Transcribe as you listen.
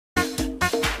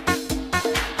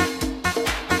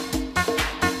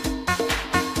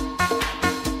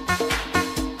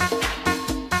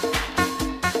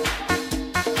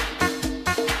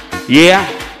Yeah.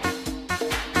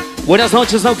 Buenas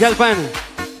noches, Naucalpan.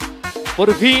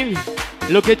 Por fin,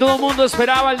 lo que todo el mundo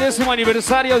esperaba, el 10º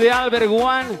aniversario de Albert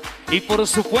One. Y por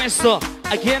supuesto,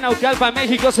 aquí en Naucalpan,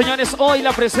 México, señores, hoy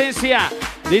la presencia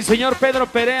del señor Pedro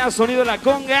Perea, sonido La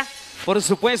Conga. Por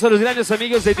supuesto, los grandes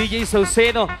amigos de DJ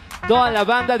Saucedo, toda la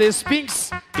banda de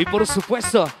Spinks y por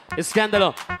supuesto,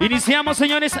 Skandalo. Iniciamos,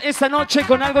 señores, esta noche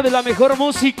con algo de la mejor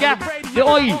música de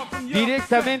hoy,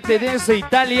 directamente desde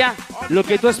Italia, lo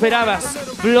que tú esperabas,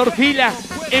 Florfila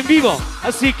en vivo.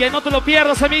 Así que no te lo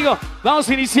pierdas, amigo. Vamos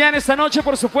a iniciar esta noche,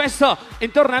 por supuesto,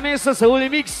 en Tornamesa, Saúl y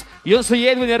Mix. Yo soy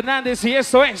Edwin Hernández y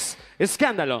esto es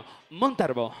Skandalo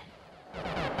Montalvo.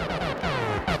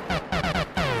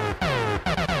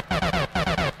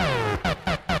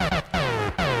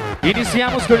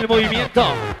 Iniciamos con el movimiento.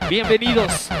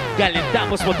 Bienvenidos,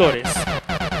 calentamos motores.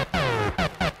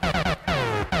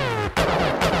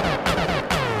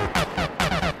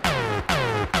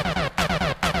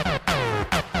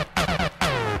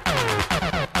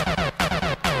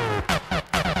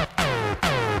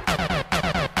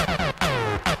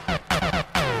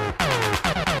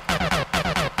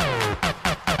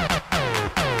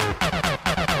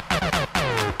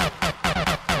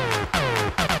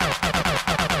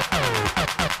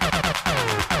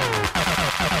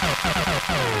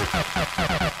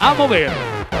 A mover.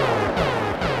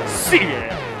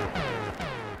 Sigue.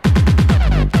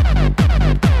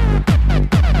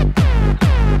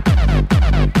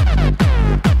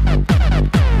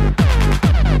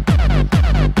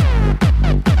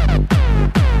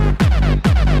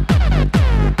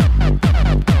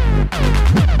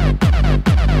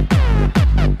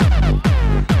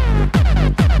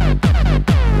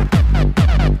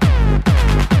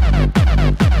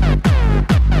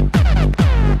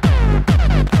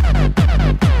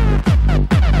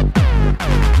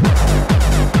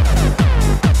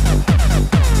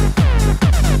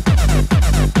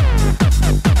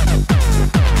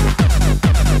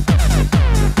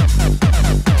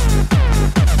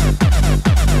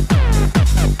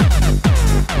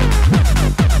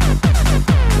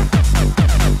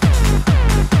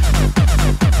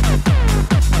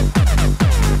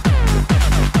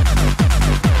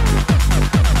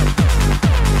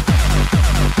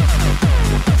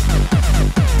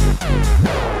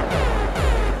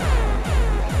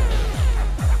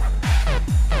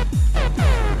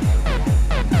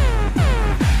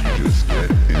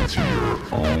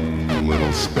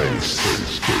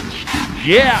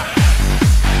 Yeah.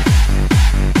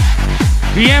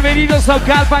 Bienvenidos a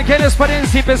Naucalpan. ¿Qué les parece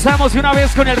si empezamos de una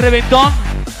vez con el reventón?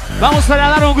 Vamos a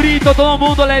dar un grito, todo el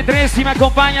mundo, la de 3, si me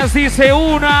acompañas, dice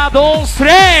 1, 2,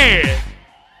 3.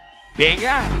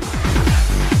 Venga.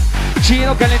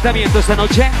 Chido calentamiento esta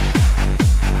noche.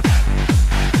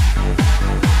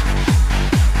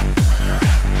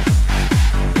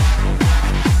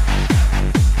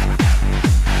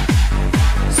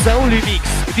 Saúl y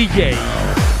Mix, DJ.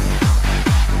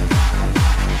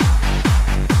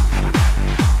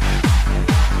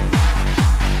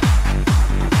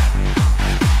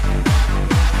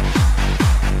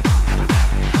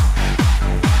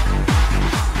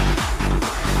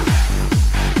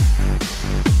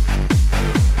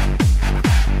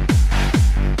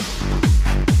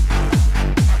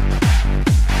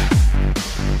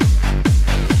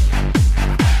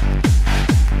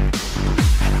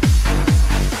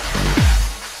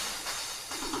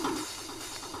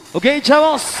 Ok,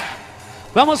 chavos,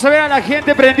 vamos a ver a la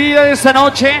gente prendida de esta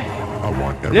noche.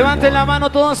 Levanten la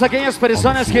mano todas aquellas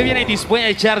personas que vienen dispuestas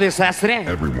a echar desastre.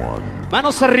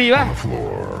 Manos arriba.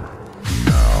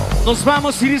 Nos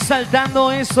vamos a ir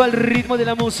saltando eso al ritmo de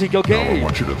la música, ¿ok?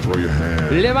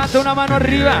 Levanta una mano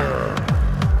arriba.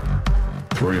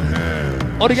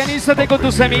 Organízate con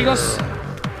tus amigos.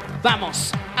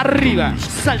 Vamos, arriba,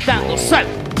 saltando,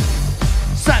 salta.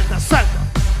 Salta, salta.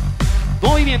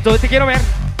 Movimiento, te quiero ver.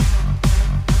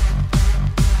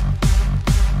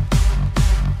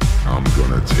 I'm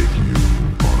gonna take you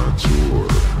on a tour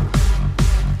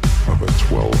of a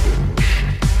 12-inch.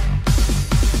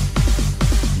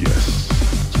 Yes,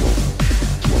 12.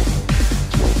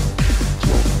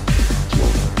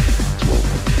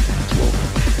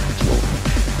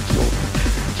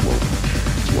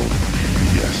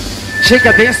 Yes.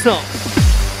 Chécate esto.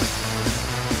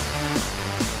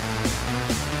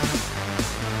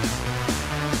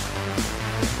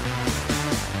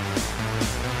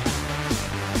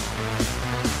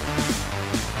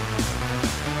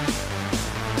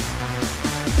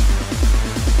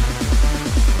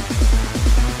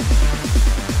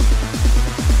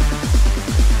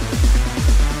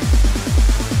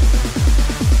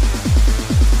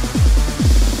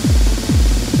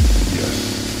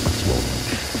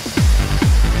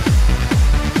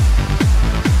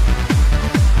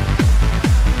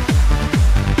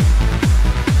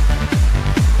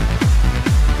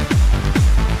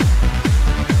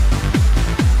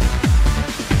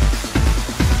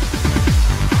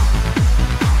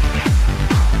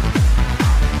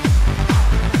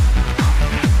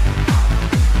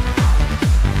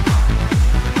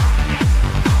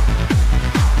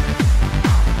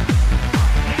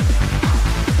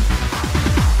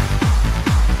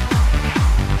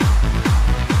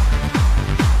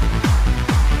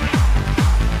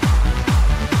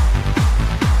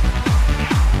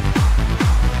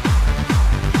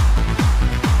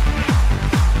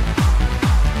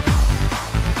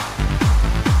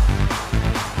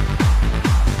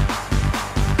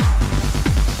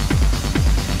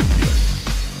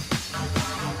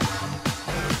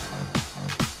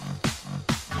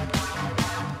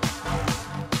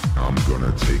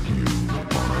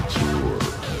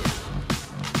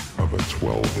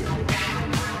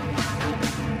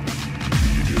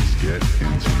 You just get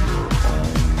into your own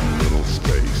little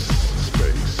space,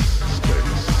 space,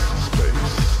 space, space,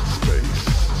 space,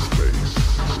 space,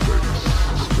 space,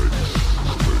 space,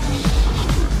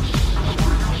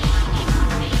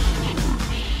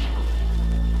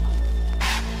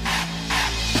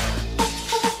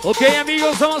 Ok,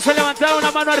 amigos, vamos a levantar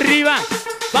una mano arriba.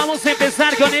 Vamos a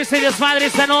empezar con ese desmadre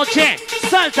esta noche.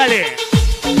 ¡Sáltale!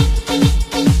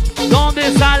 ¿Dónde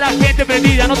está la gente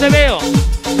prendida? No te veo.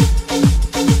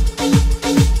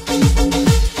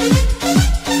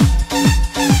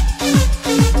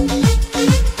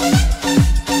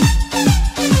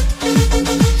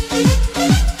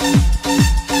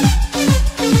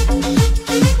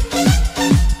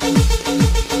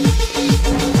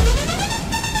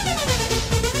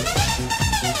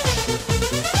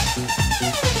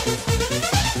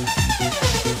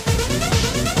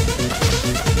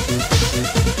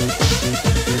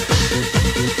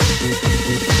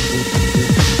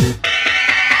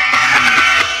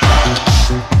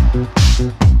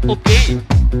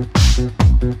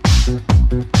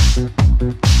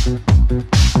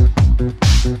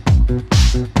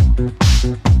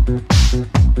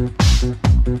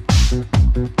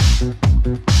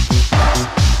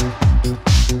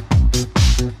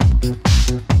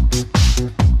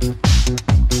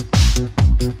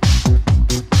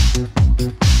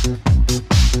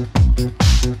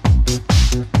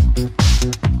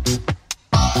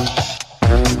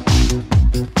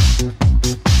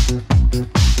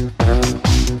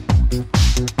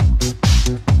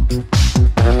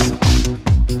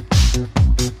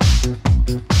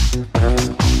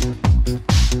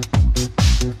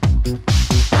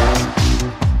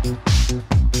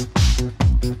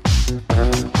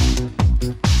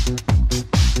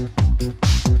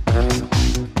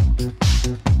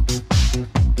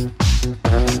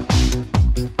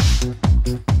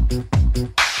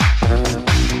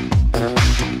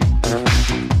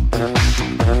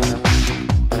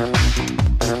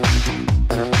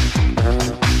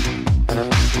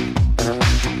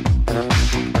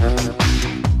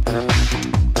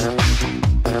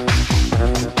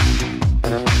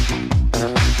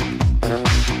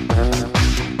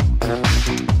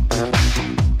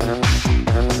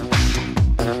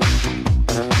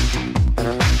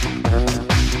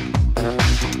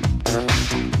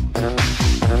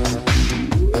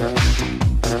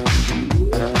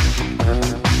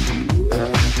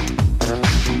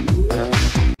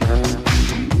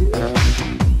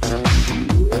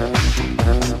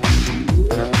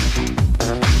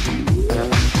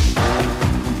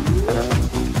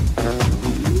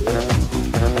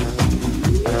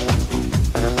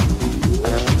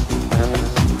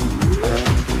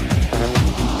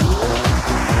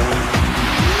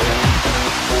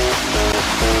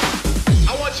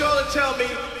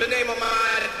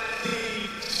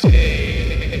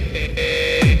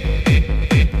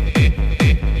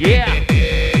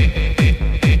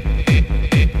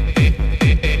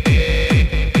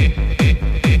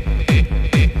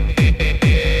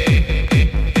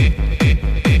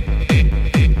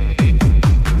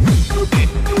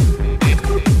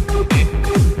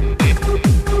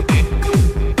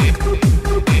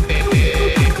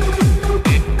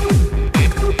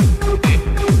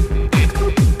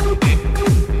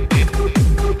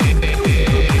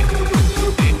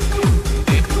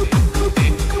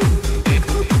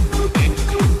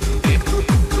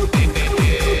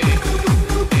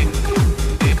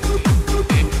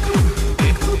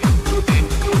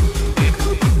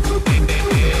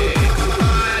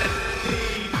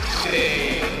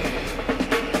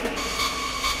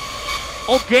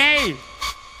 Ok.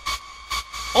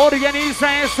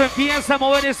 Organiza eso, empieza a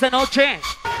mover esta noche.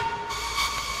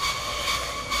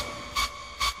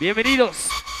 Bienvenidos.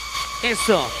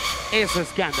 Eso es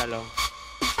Escándalo.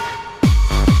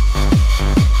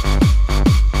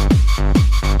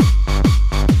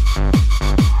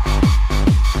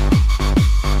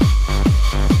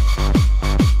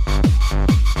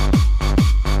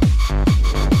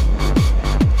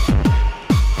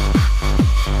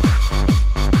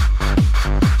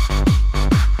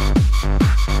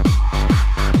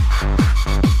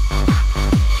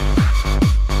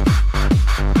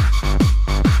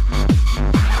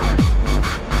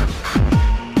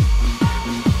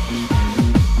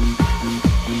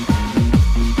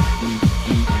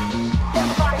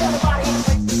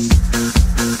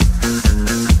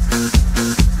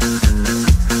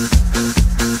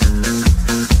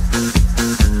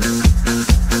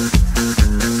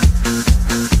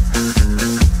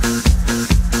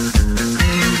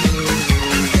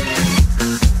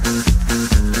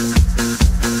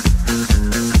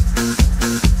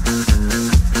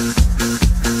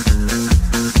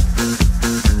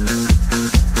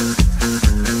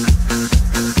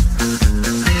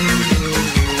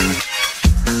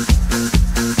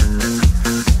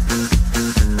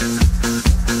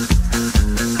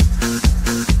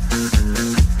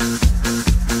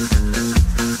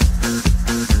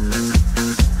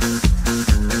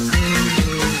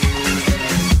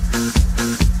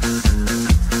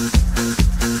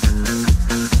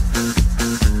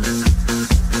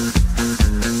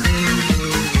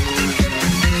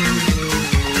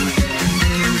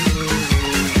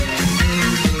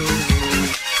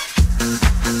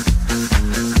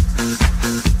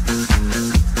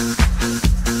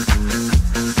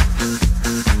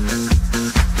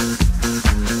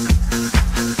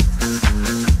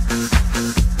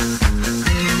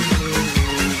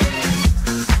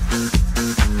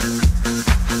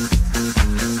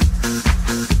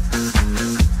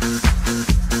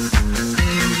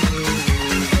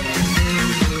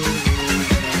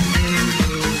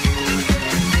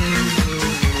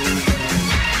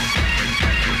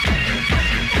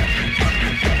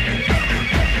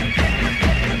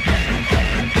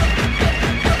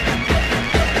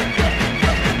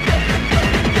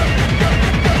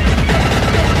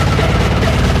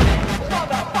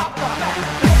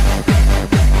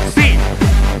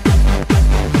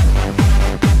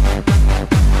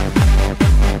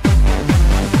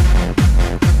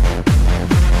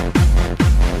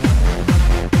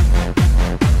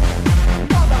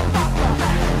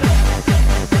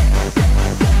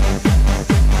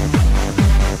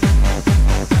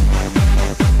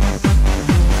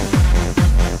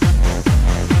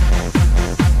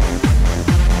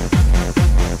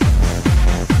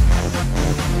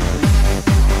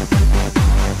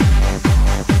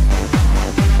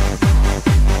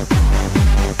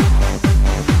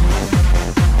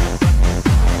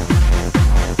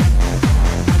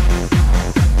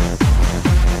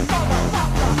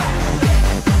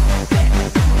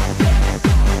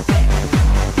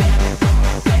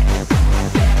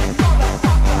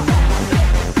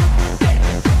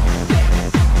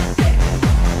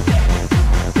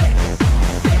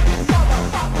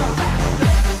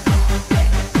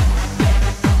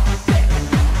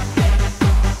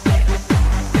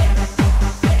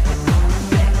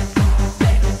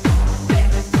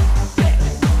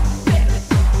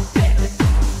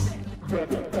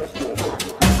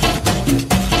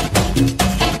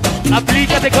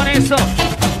 Quédate con eso.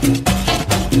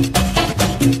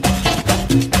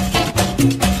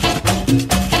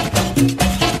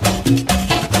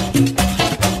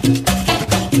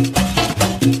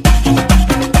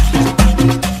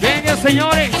 Venga,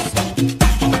 señores.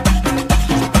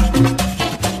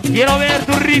 Quiero ver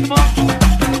tu ritmo.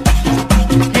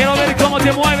 Quiero ver cómo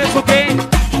te mueves, ¿ok?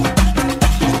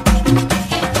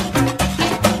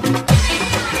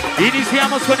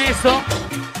 Iniciamos con esto.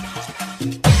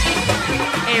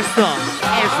 Esto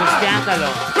es escándalo.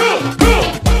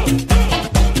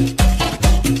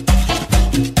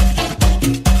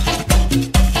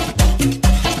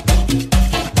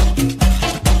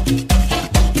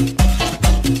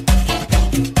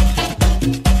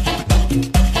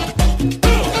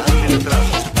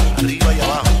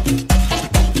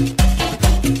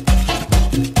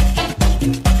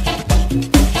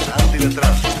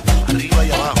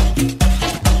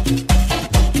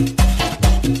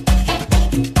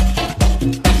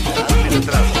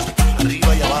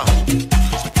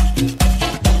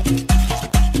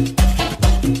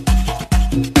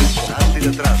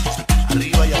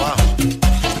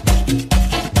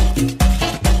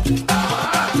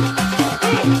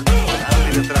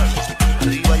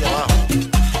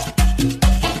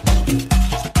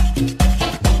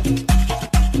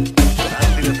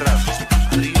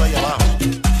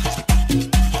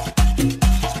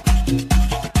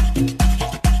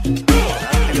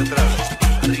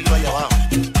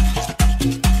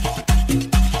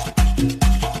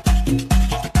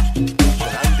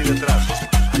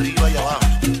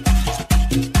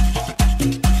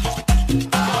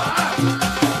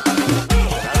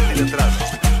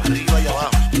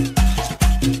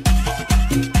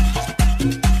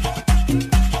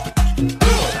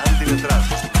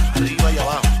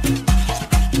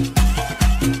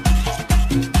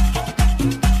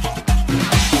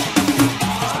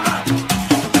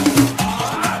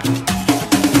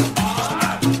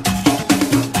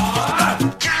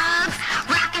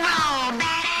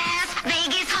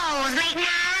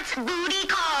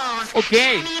 Ok.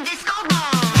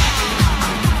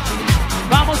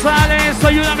 Vamos a darle esto,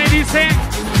 ayúdame, dice.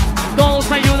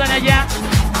 Todos ayudan allá.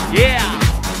 Yeah.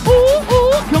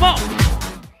 Come on.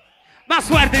 Más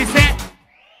fuerte, dice.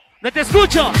 No te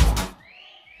escucho.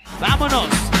 Vámonos.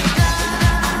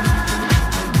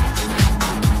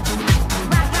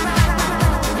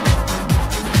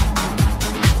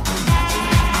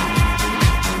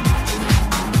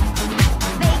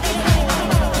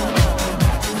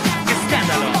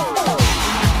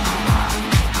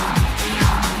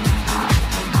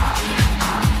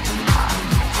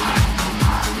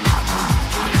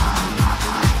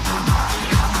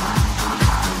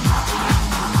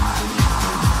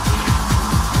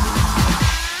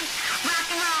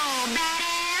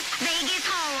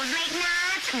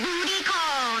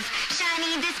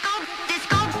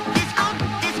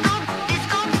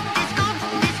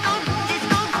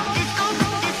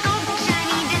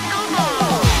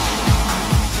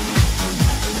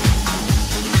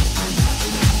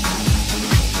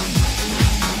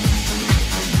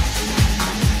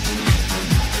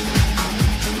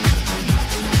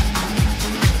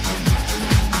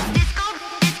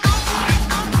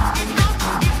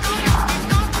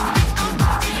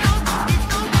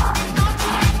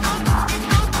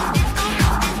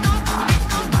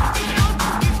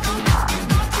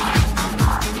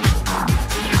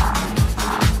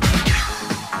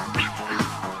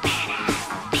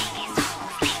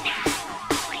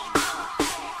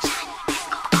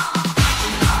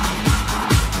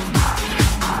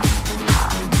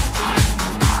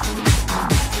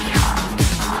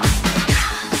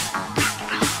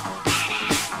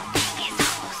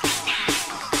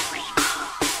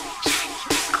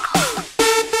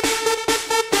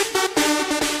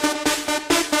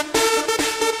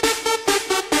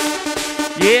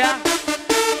 Yeah.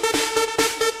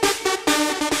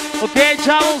 Ok,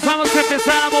 chavos, vamos a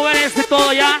empezar a mover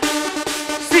todo ya.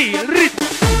 Sí, el ritmo.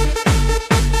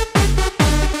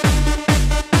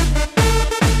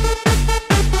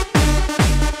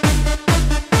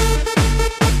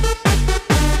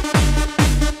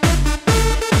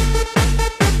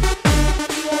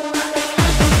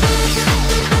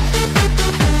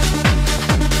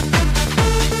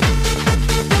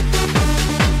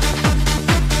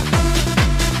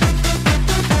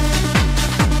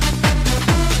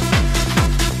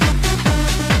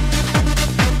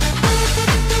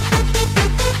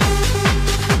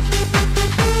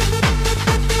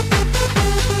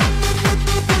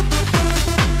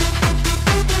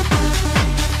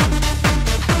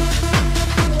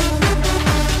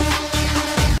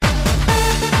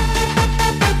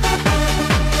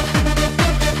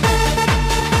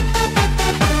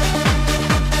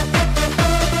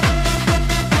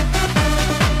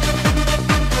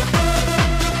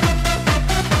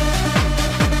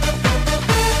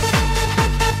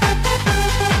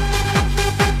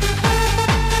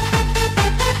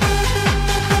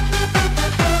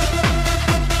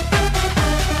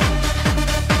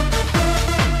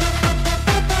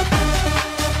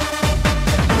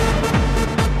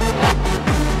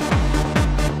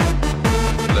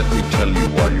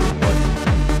 are you?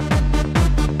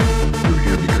 You're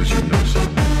here because you know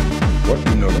something. What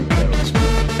you know you can't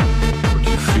explain. But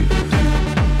you feel it.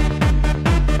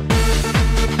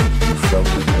 You felt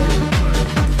it all the time.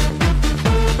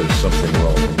 There's something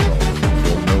wrong. You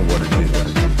don't know what it is,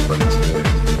 but it's there.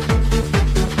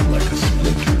 Like a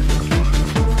splinter in your mind.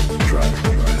 Dry.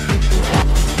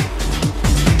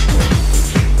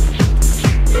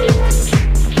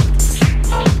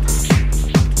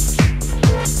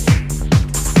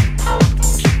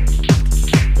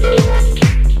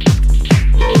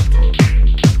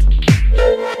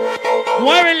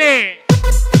 ¡Muévele!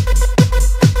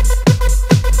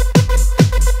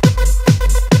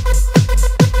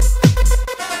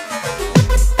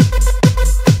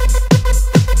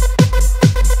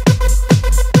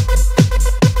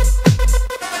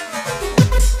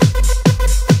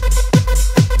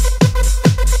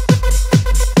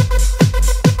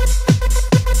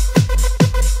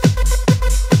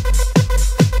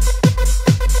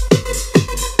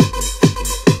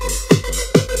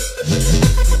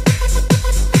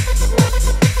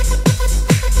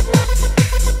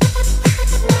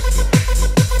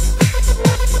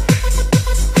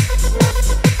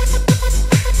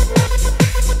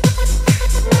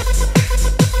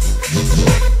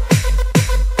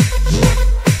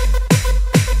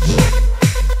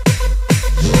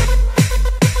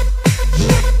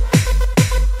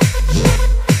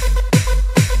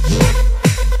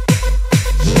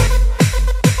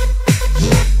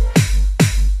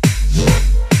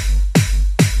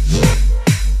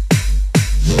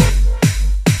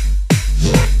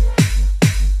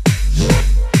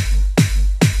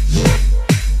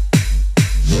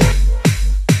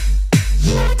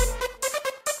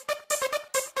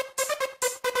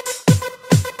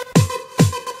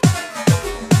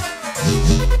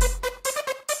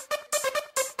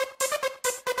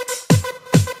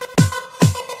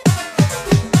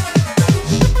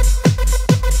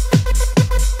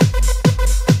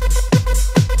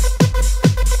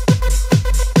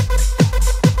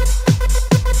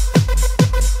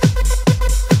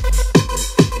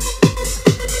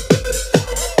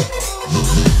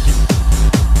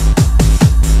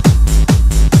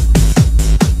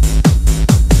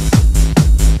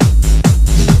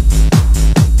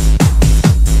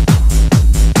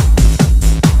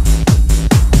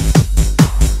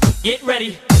 Get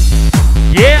ready.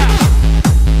 Yeah.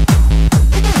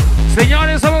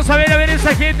 Señores, vamos a ver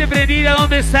esa gente prendida,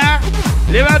 ¿dónde está?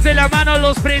 Levanten la mano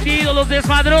los prendidos, los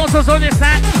desmadrosos, ¿dónde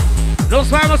están?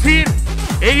 Nos vamos a ir.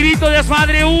 El grito de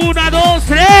desmadre, 1, 2,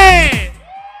 3.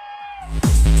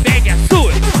 Venga,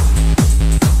 sube.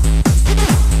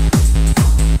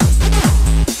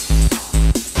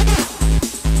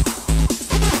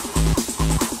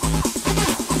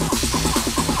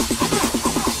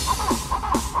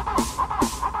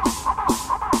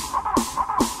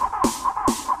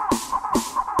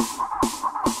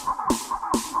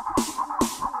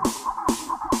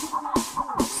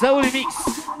 Salon Mix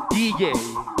DJ.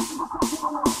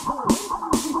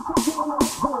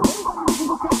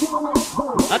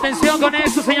 Atención con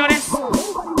esto, señores.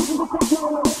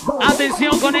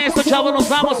 Atención con esto, chavos. Nos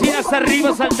vamos a ir hasta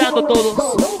arriba saltando todos.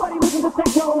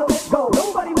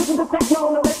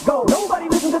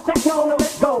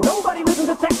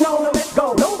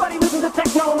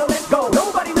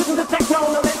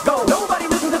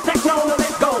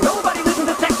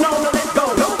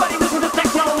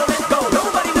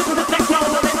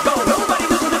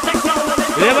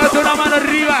 Levanta una mano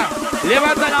arriba,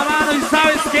 levanta la mano y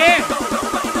 ¿sabes qué?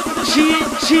 Chin,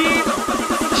 chin,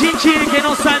 chin, chin, que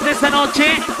no salte esta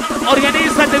noche.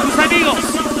 Organízate tus amigos.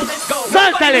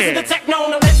 ¡Sáltale!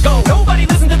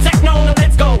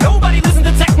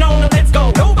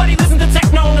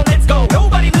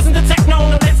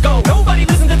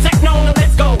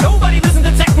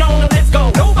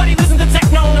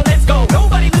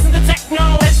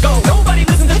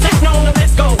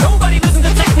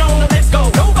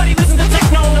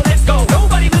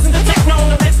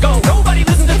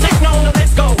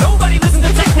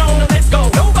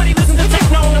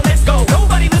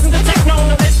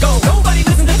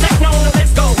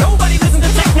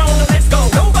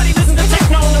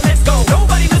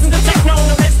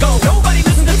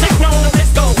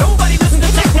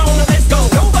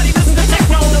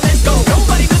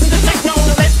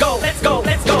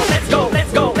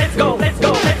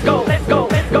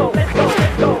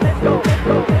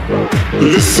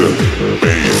 Listen,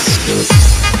 bass.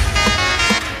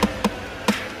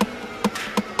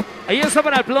 Ahí está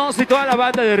para el Plonzo y toda la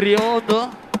banda de Río Hondo.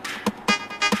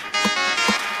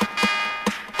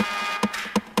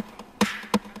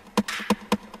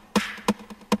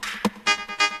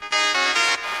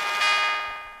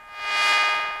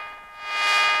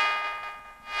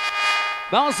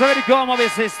 Vamos a ver cómo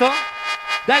ves esto.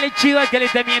 Dale chido al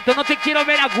calentamiento. No te quiero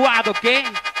ver aguado, ¿ok?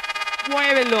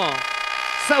 Muévelo.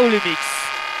 Salon Mix.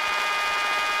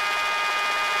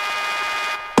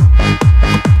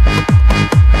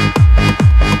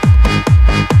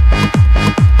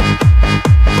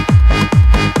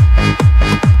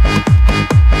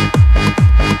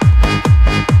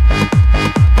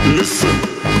 Listen,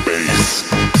 bass.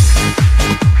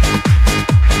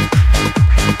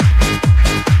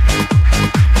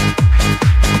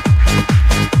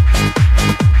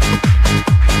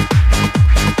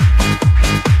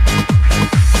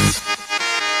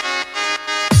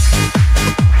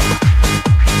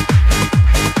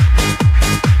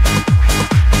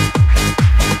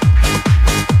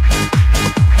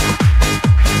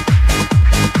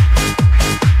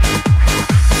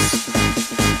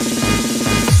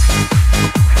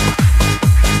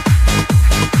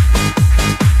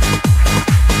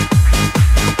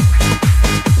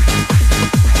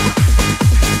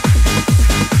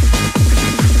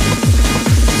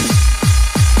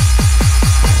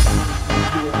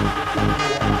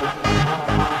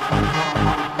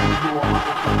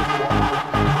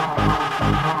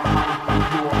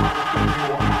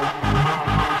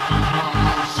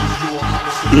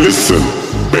 Listen,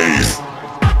 bass.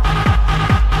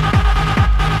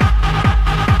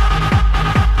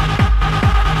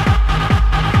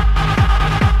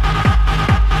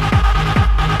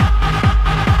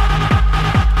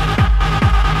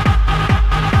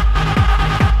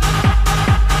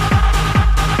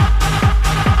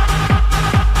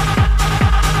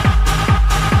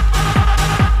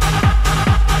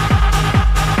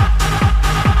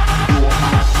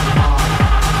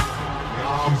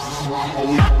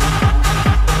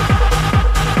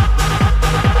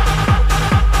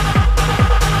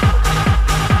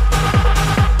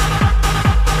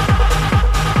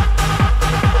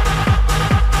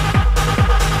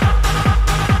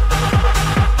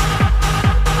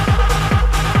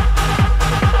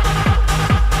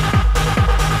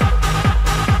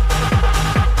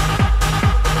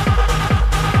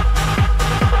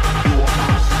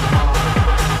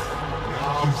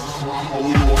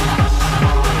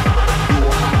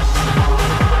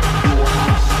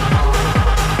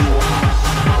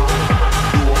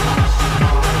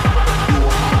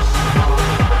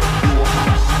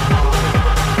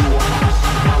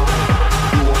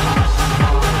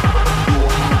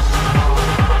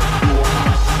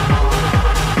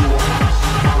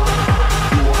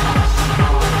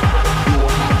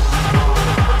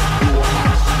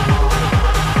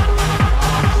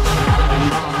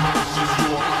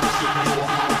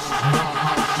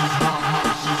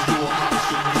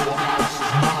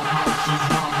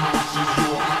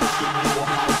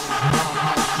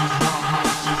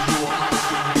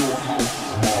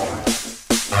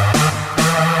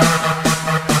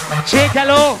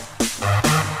 Chécalo.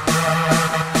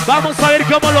 Vamos a ver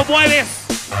cómo lo mueves.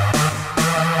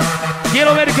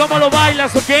 Quiero ver cómo lo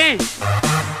bailas, ¿ok?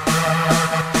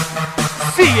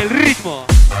 Sigue el ritmo.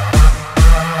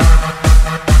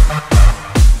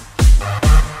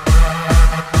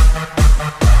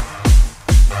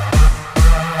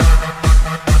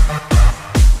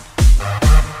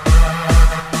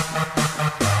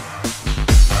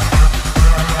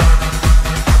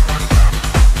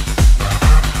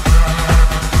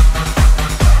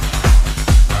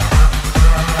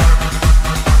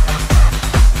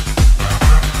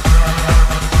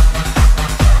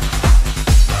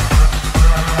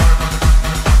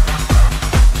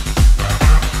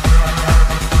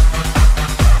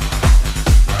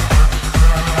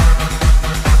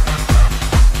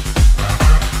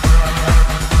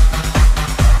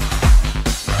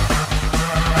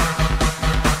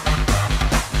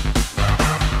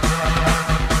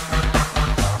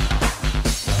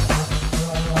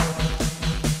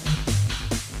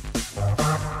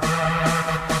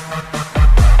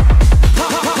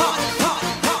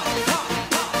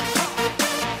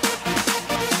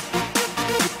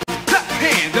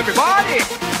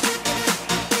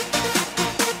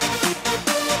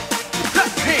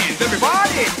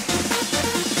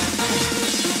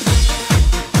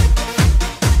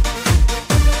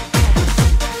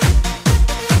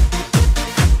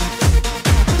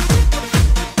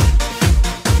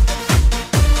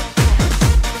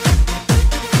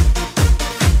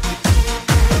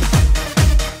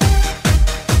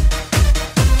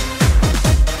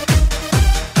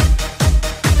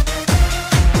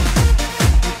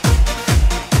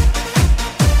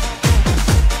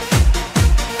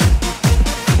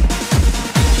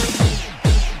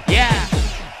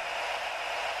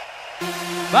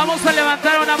 Vamos a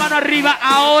levantar una mano arriba.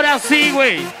 Ahora sí,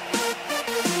 güey.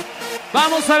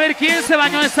 Vamos a ver quién se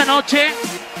bañó esta noche.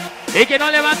 Y que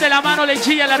no levante la mano, le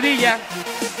chilla la ardilla.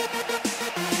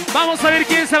 Vamos a ver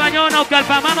quién se bañó,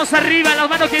 Naucalpan. Manos arriba, las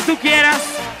manos que tú quieras.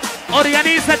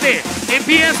 Organízate.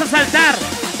 Empieza a saltar.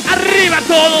 ¡Arriba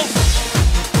todos!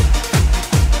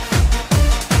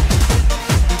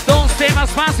 2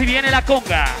 temas más y viene la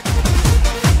conga.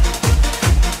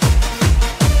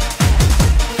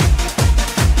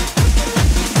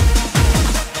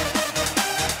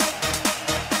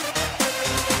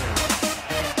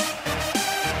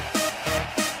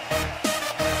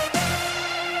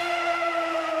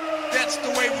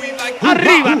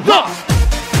 ¡Arriba! ¡2!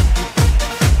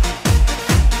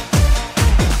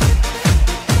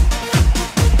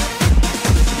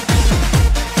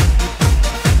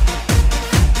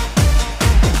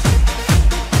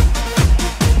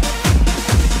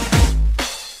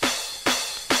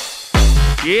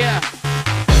 Yeah.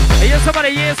 Ella está para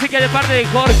Jessica de parte de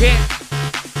Jorge.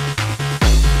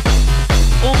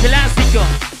 Un clásico.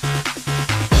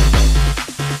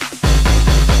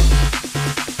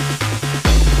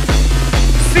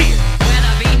 Sí.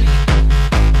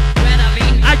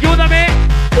 Ayúdame.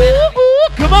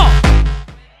 Come on.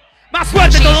 Más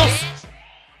fuerte todos.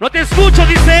 No te escucho,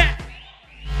 dice.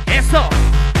 Eso.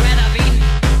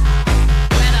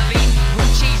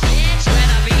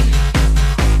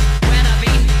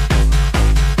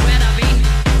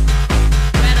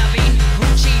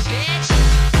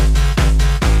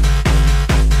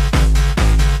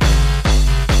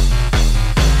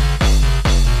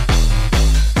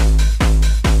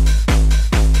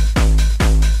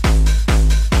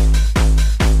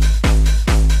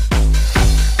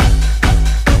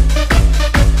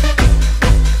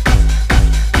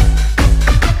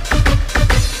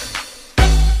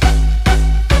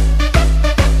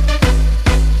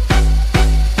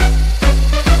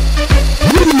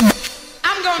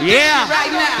 Yeah.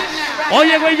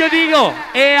 Oye, güey, yo digo,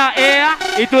 ea, ea,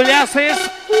 y tú le haces,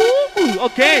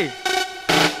 ok.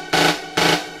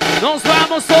 Nos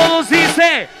vamos todos,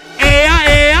 dice, ea,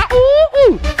 ea,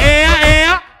 ea,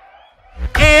 ea,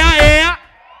 ea, ea,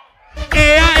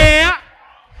 ea, ea,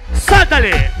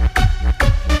 sáltale.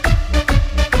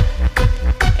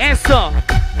 Esto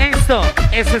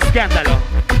es escándalo.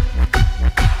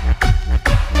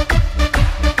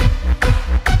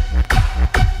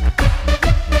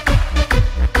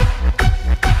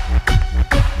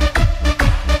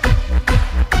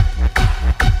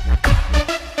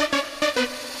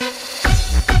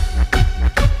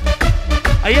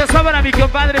 Ahí está para mi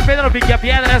compadre Pedro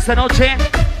Picapiedra esta noche.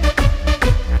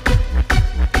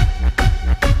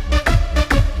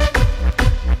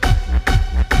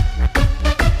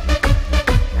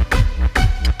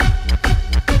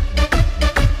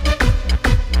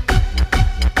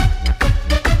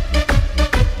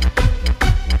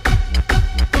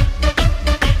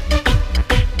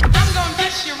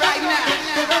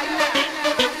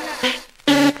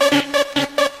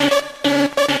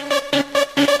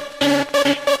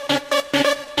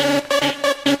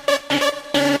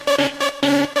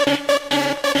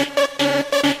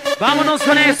 Vámonos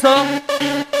con eso.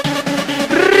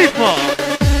 Ritmo.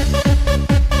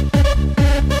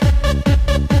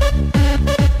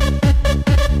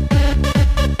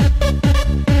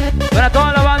 Para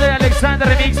toda la banda de Alexander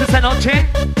Remix esta noche.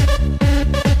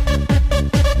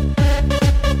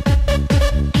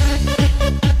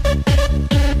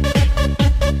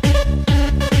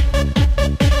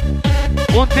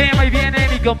 Un tema y viene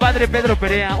mi compadre Pedro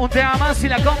Perea. Un tema más y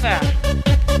la conga.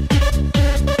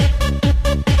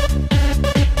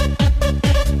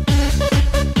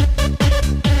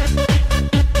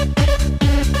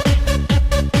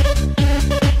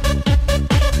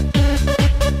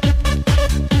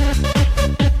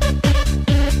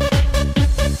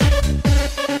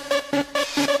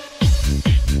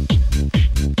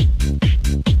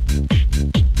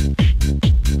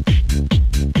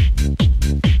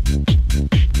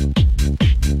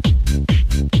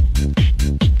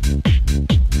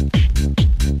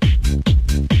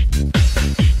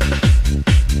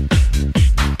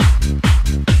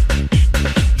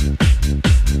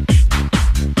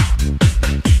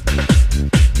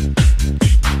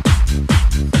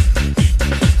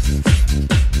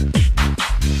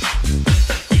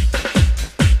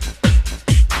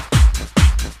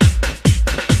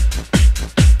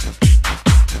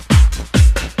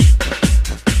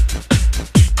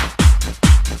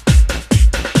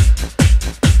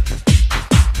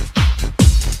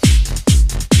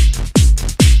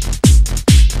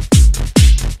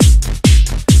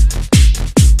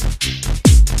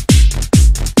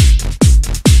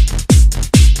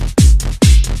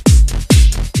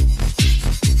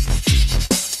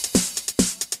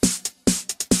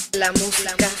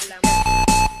 música.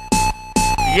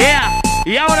 Yeah,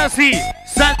 y ahora sí,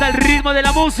 salta el ritmo de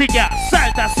la música.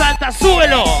 Salta, salta,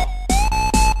 súbelo.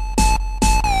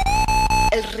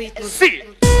 El ritmo. Sí.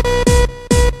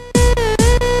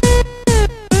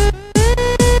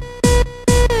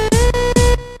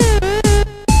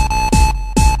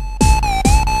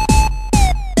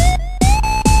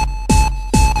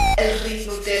 El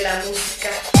ritmo de la música.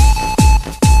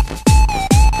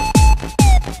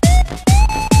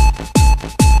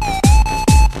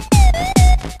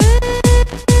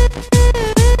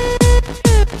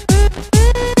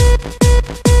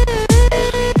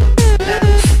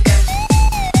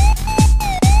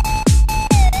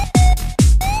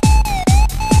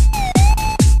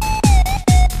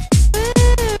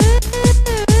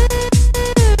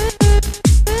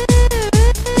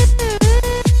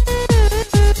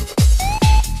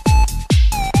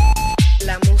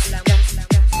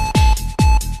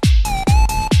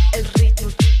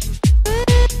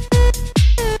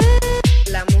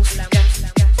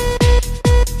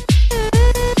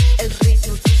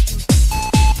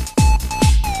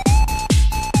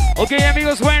 Ok,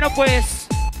 amigos, bueno, pues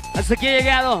hasta aquí ha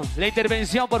llegado la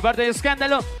intervención por parte de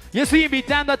Escándalo. Yo estoy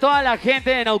invitando a toda la gente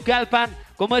de Naucalpan,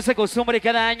 como es de costumbre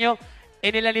cada año,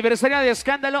 en el aniversario de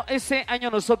Escándalo. Ese año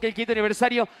nos toca el 5º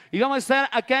aniversario y vamos a estar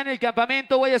acá en el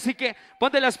campamento, güey. Así que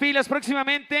ponte las pilas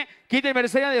próximamente. 5º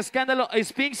aniversario de Skandalo Y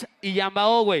Spinks y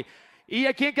Yambao, güey. Y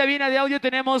aquí en cabina de audio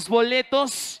tenemos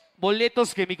boletos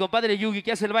que mi compadre Yugi,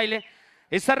 que hace el baile,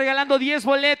 está regalando 10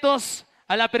 boletos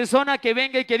a la persona que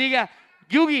venga y que diga: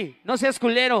 Yugi, no seas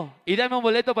culero y dame un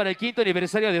boleto para el 5º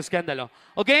aniversario de Escándalo.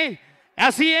 ¿Ok?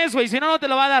 Así es, güey. Si no, no te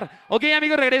lo va a dar. Ok,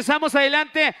 amigos, regresamos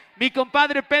adelante. Mi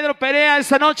compadre Pedro Perea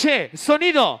esta noche.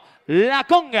 Sonido, La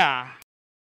Conga.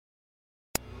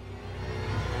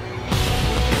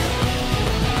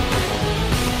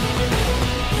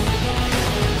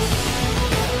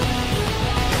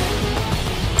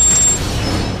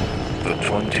 The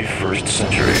 21st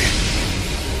century.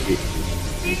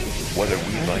 Whether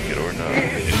we like it or not.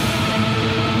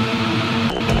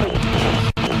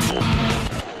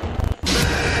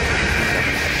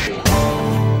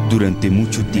 Durante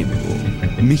mucho tiempo,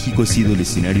 México ha sido el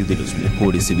escenario de los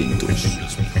mejores eventos.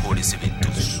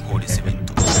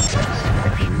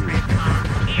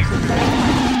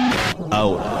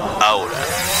 Ahora,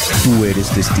 tú eres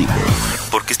testigo,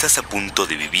 porque estás a punto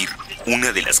de vivir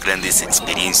una de las grandes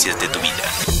experiencias de tu vida.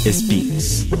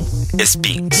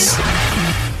 Spinks.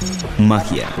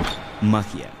 Magia.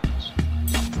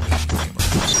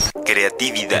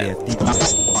 Creatividad.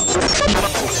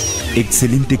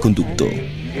 Excelente conducto.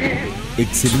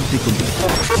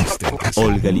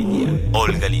 Olga Lidia.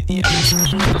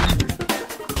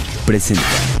 Presenta.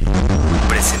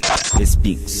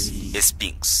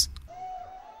 Spinks.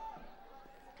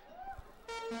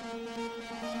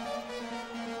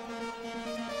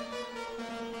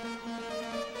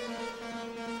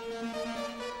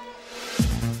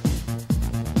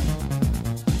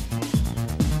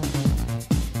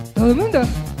 Todo el mundo.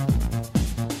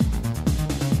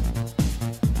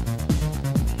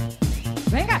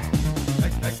 Venga.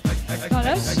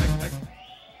 Todos.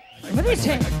 Como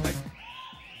dice.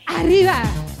 Arriba.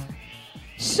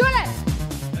 Suele.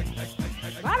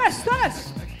 Vamos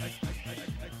todos.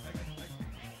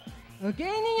 Ok,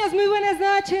 niños, muy buenas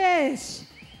noches.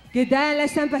 ¿Qué tal la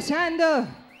están pasando?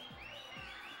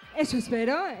 Eso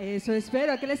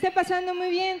espero, que la estén pasando muy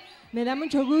bien. Me da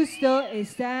mucho gusto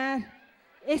estar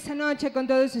esta noche con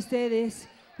todos ustedes.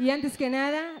 Y antes que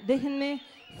nada, déjenme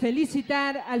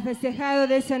felicitar al festejado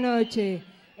de esta noche.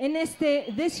 En este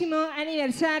 10º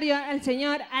aniversario al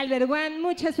señor Albert One.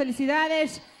 Muchas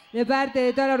felicidades de parte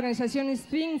de toda la organización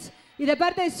Spinks y de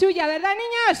parte suya, ¿verdad,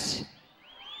 niños?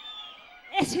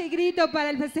 Ese grito para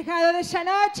el festejado de esta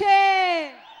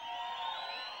noche.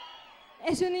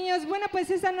 Eso, niños. Bueno,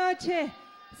 pues esta noche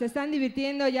se están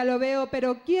divirtiendo, ya lo veo,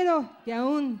 pero quiero que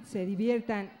aún se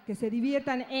diviertan,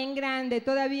 en grande.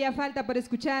 Todavía falta por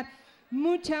escuchar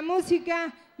mucha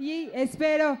música y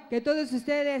espero que todos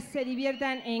ustedes se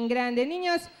diviertan en grande.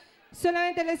 Niños,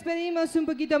 solamente les pedimos un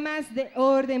poquito más de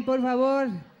orden, por favor.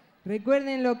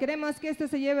 Recuérdenlo, queremos que esto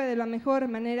se lleve de la mejor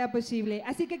manera posible.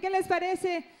 Así que, ¿qué les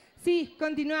parece si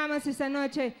continuamos esta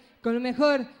noche con lo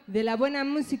mejor de la buena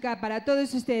música para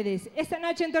todos ustedes? Esta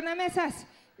noche en Tornamesas,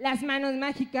 las manos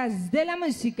mágicas de la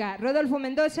música. Rodolfo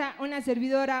Mendoza, una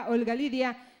servidora, Olga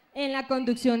Lidia, en la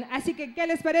conducción. Así que, ¿qué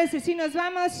les parece si nos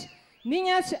vamos,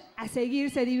 niños, a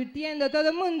seguirse divirtiendo todo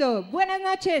el mundo? Buenas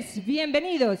noches,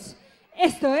 bienvenidos.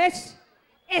 Esto es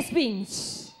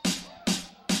Spinks.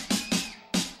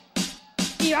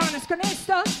 Y vámonos con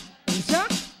esto. Eso.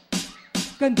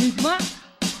 Con ritmo.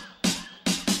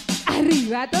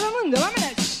 Arriba, todo el mundo,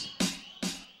 vámonos.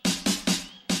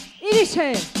 Y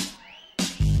dice,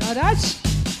 todos,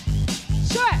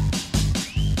 sube,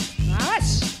 vamos.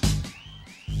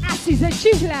 Así se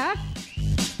chifla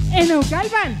en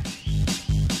Naucalpan.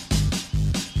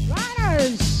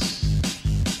 Vámonos.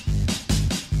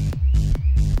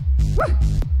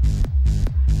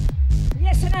 Y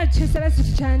esta noche estarás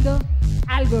escuchando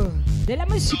algo de la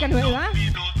música nueva.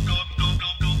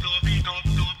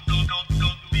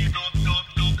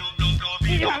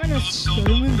 Y vámonos, todo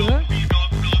el mundo.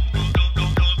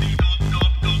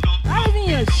 Vamos,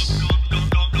 niños.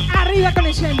 Arriba con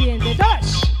ese ambiente,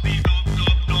 todos.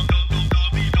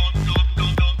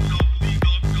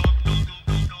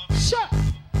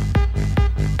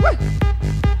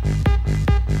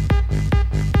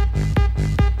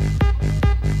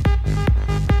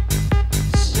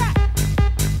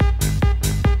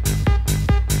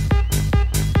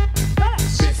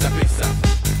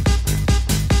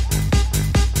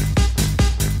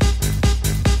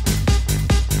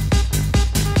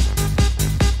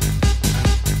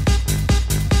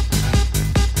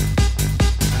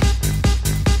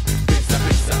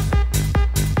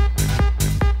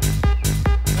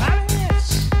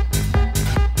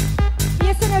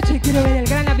 Quiero ver el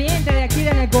gran ambiente de aquí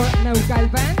de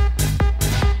Naucalpan.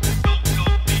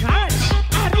 ¡Vamos!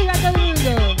 ¡Arriba todo el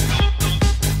mundo!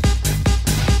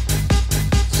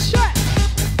 ¡Shua!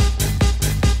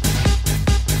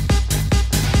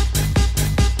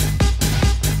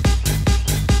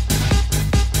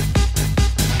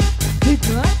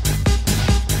 ¡Ritmo!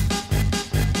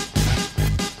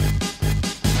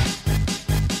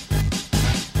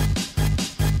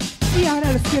 Y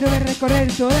ahora los quiero ver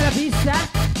recorrer toda la pista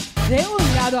de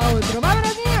un lado a otro.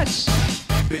 ¡Vámonos, niños!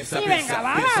 Y venga,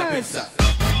 vamos.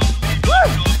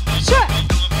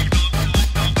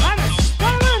 Vamos, todo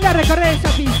el mundo a recorrer esa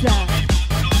pista.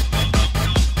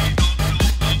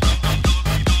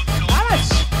 Vamos.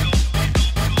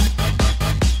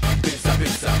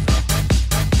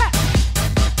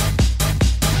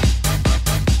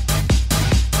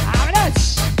 Vámonos.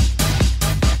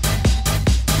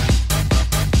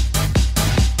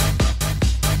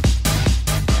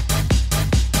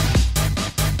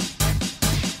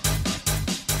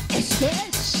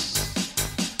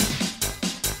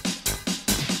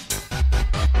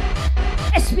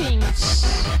 Spinks.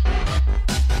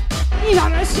 Y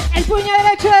vamos, el puño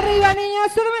derecho de arriba,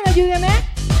 niños. Todo el mundo ayúdeme.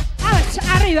 Vamos,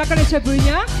 arriba con ese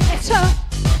puño. Eso.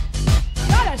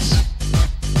 Vamos.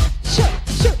 Shoo,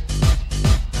 shoo.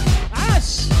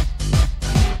 Vamos.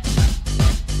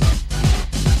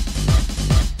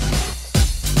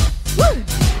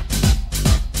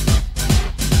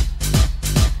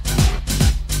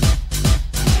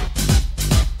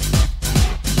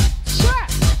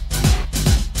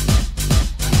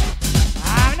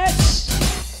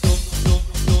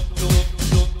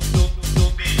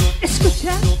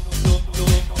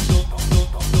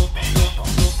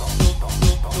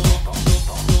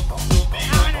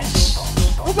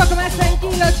 Un poco más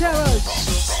tranquilo, chavos.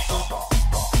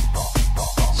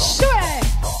 Sube.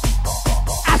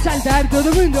 A saltar todo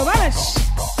el mundo, vamos.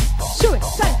 Sube,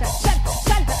 salta, salta,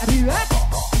 salta. Arriba.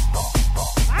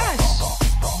 Vamos.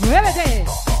 Muévete.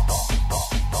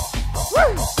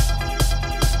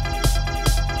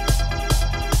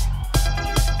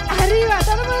 Arriba,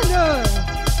 todo el mundo.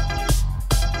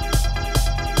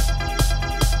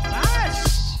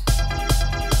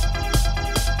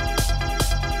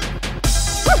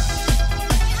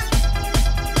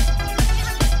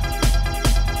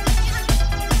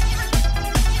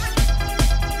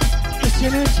 Esta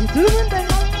noche, todo el mundo en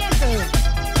movimiento.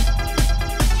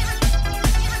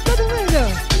 Todo el mundo.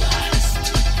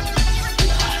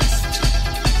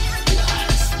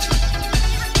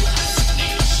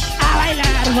 A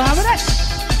bailar, vámonos.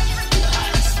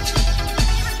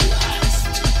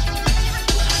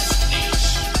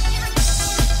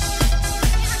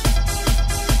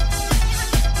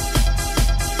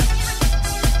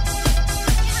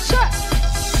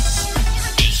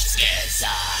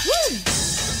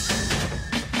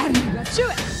 Arriba,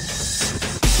 sube.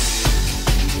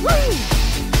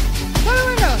 Todo el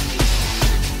mundo.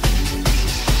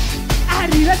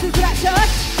 Arriba tus brazos.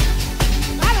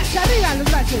 Vamos, arriba los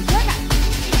brazos. Venga.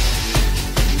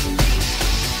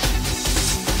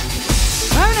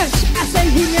 Vámonos hasta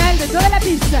el final de toda la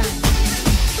pista.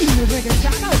 Y nos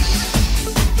regresamos.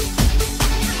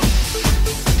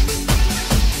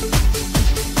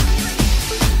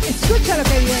 Escucha lo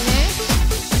que viene.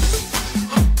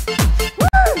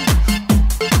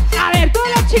 A ver, todas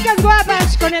las chicas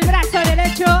guapas con el brazo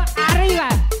derecho arriba.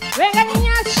 Venga,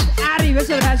 niñas, arriba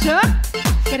ese brazo.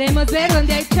 Queremos ver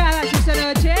dónde hay chavas esta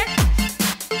noche.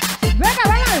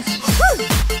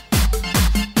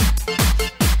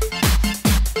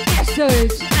 Esto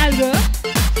es algo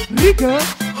rico.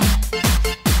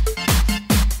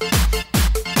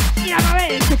 Y a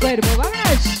mover este cuerpo,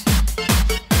 vámonos.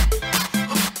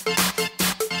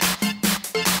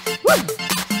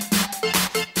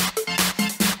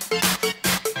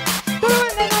 Todo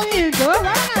en movimiento,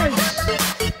 vámonos.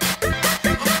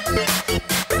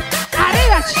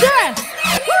 Arriba, sube.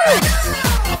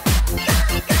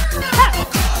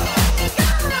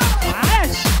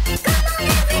 Vámonos.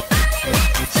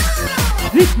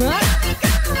 Ritmo.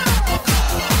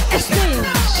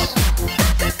 Spinks.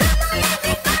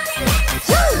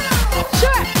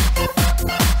 Sube.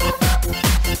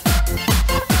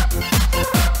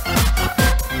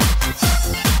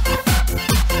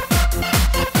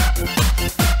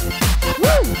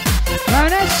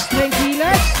 Vámonos,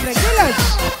 tranquilos, tranquilos.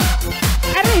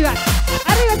 Arriba,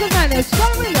 arriba tus manos, todo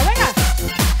el mundo, venga.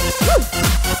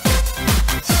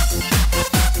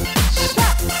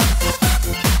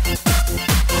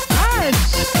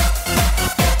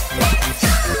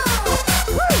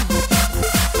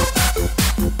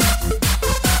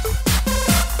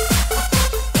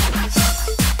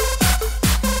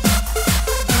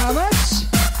 Vamos.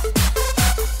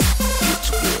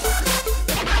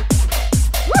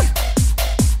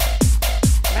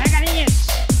 Venga, niños.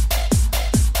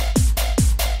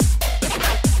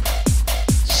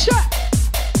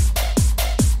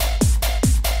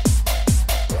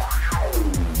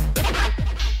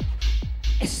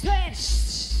 Esto es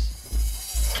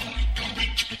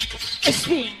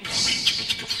Spinks.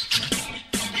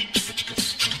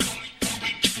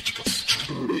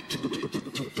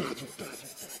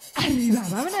 Arriba,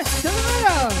 vámonos, todo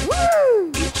el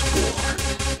mundo.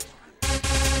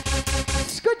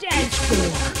 Escucha esto.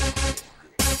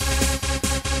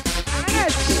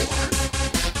 Vámonos.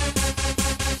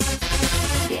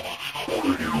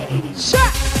 ¡Sha!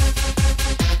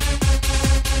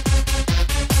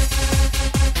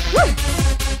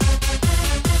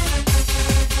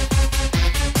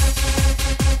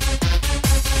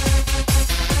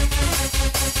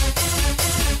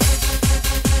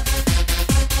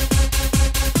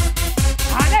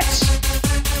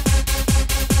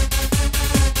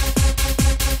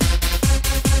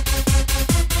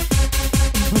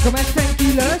 Un poco más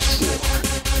tranquilos.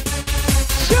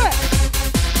 ¡Sube!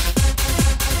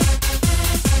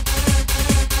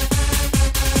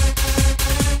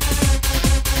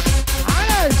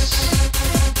 ¡Vámonos!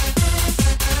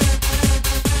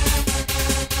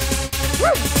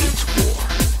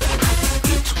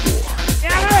 ¡Y a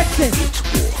moverse!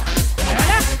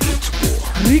 ¡Ahora!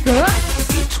 ¡Rico! ¡Vámonos!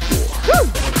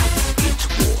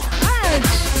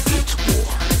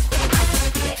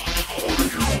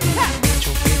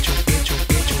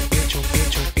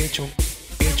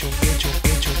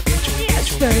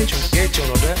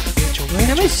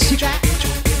 Buena música.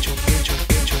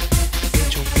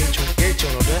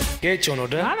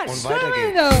 Vamos, todo el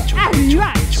mundo.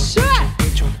 Arriba.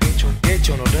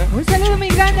 Un saludo muy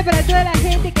grande para toda la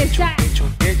gente que está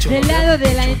del lado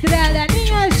de la entrada.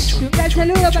 Niños, un gran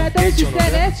saludo para todos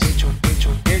ustedes.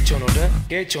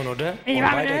 Y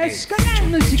vámonos con la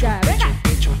música. Venga.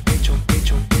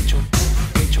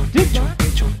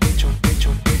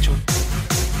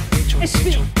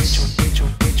 Spinks.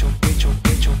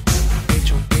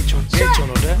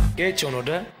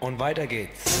 Und weiter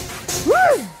geht's.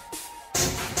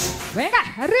 Venga,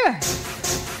 arriba.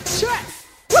 Sube.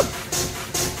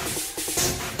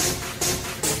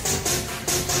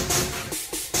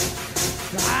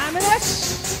 Vámonos.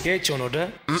 Geht schon,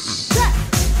 oder? Sube.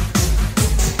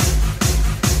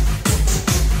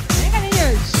 Venga,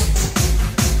 niños.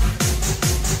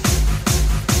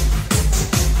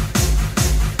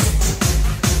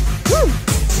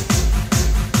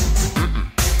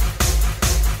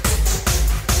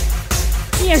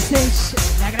 Y esta es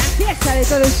la gran fiesta de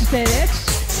todos ustedes.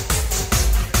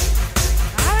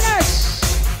 ¡Vámonos!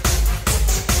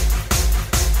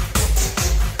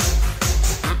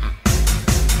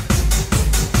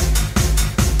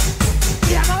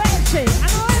 Y a moverse,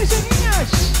 niños.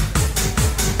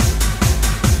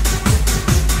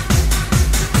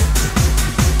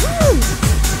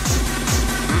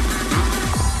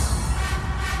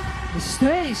 Esto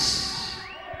es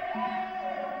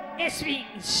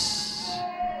Spinks.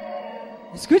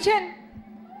 Escuchen.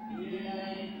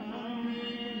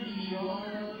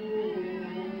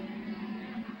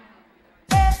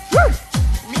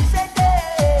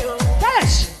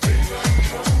 ¡Dale!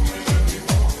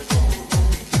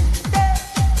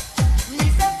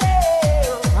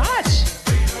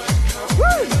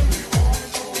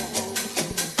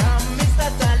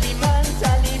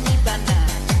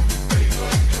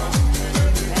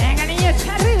 ¡Venga, niños!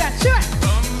 ¡Arriba! ¡Sube!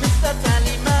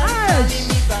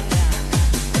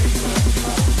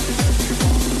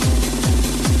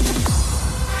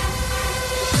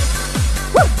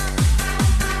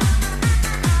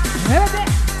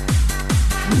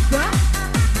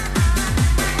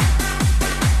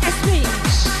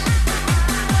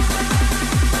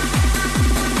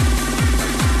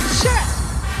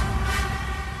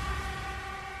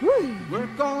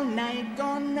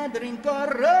 drink of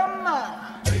rum.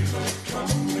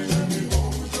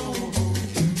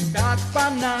 Stack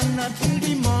banana till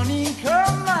the morning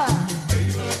come.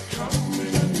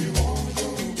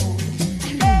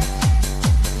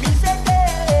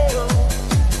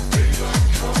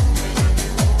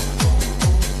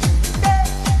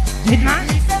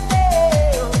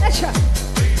 Eso.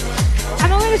 A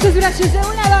mover esos brazos de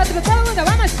un lado a otro, todo el mundo,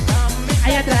 vamos.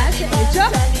 Ahí atrás, hecho.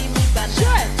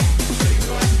 Sube.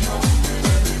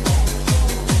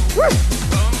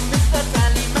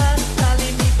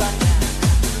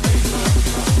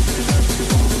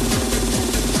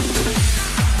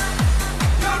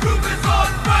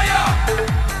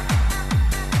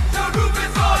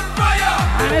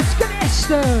 Vamos con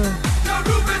esto.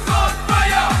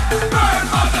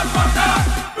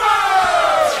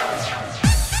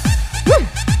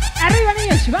 Arriba,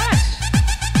 niños, vamos.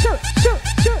 Sube, sube,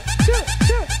 sube, sube,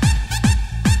 sube.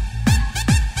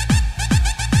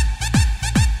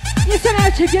 Y esta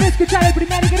noche quiero escuchar el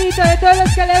primer grito de todos los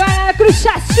que le van a Cruz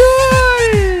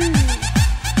Azul.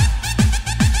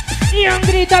 Y un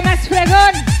grito más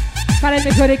fregón para el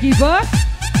mejor equipo,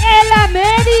 el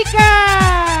América.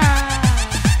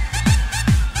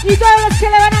 Y todos los que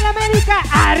le van a la América,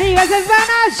 arriba esas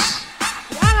manos.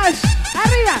 Vamos,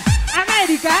 arriba,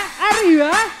 América,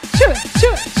 arriba. Sube,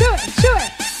 sube, sube, sube.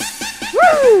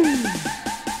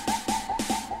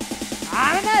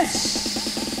 ¡Vámonos!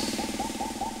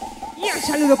 Y un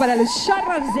saludo para los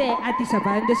zorros de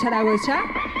Atizapán de Zaragoza.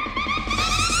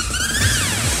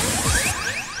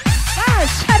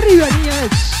 ¡Vamos, arriba, niños!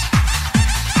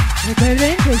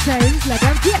 Recuerden que esa es la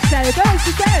gran fiesta de todos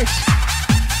ustedes.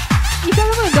 Y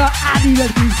todo el mundo a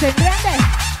divertirse en grande.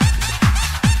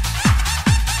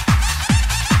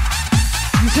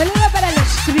 Un saludo para los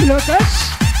trilocos.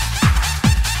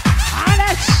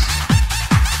 ¡Vámonos!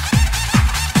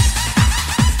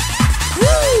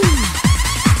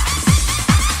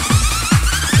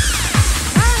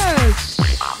 ¡Vamos!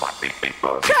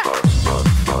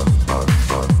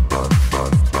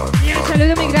 Y un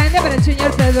saludo muy grande para el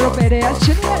señor Pedro Pérez.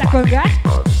 Sonido de la conga.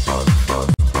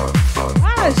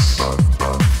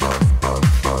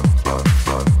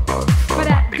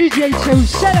 Para DJ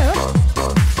Saucedo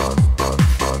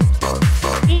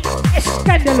y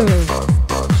Skandalo.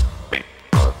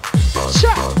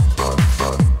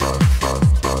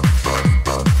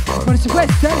 Por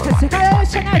supuesto, el festejado de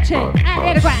esta noche,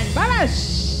 Aniversario. ¡Vamos!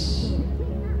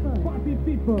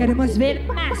 Queremos ver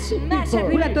más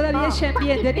arriba todavía ese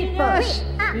ambiente, niños.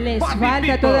 Les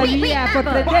falta todavía por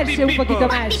prenderse un poquito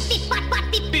más.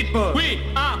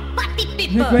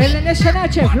 Recuerden esta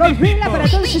noche, Flor Fila para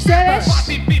todos ustedes.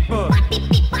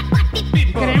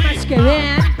 Queremos que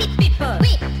vean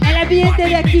el ambiente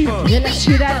de aquí, de la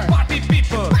ciudad de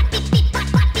México.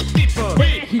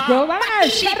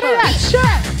 ¡Vámonos! ¡Arriba!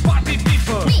 ¡Sube!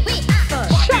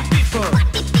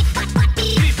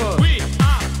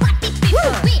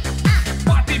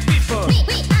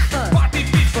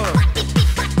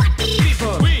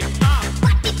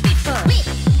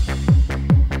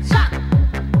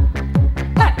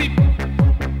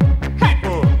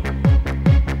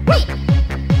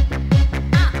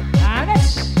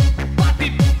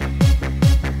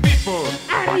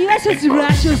 Esos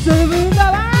brazos, todo el mundo,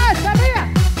 ¡vamos! ¡Arriba!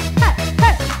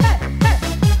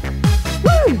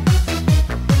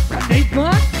 ¡Con ritmo!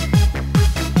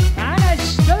 ¡Vamos!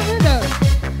 ¡Todo el mundo!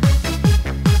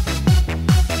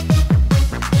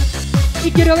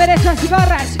 Y quiero ver esas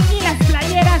gorras y las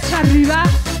playeras arriba.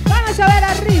 ¡Vamos a ver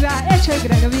arriba! ¡Hecho el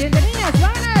grano bien de niñas!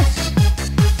 ¡Vámonos!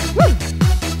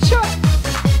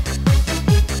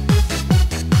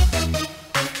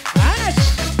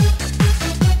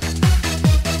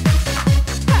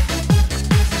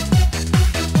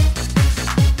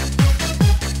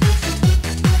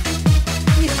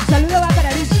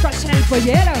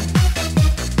 Pollero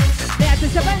de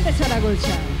Atizapán de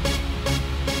Zaragoza.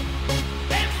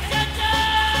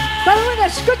 Todo el mundo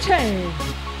escuche.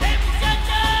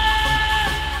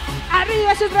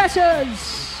 Arriba sus brazos.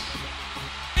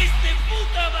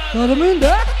 Todo el mundo.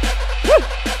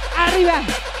 Arriba.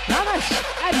 Vamos.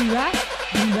 Arriba.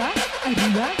 Arriba.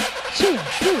 Arriba. Sube,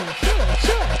 sube, sube,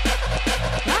 sube.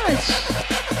 Vamos.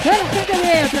 Toda la gente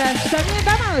de atrás. También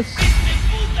vamos.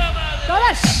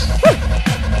 Todas.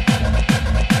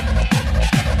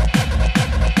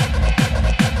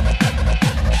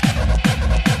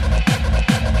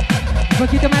 Un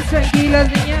poquito más tranquilos,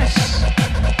 niños.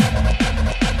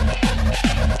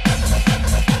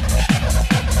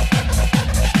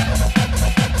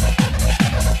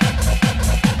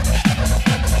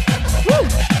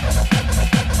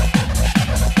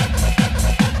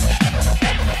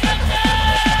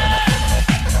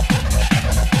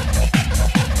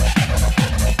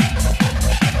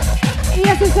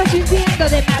 se está sintiendo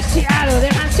demasiado,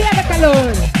 demasiado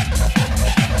calor.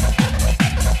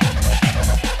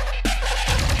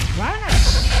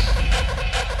 ¡Vámonos!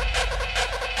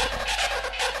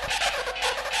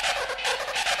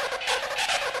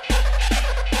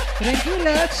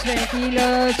 Tranquilos,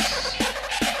 tranquilos.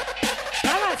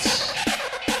 ¡Vamos!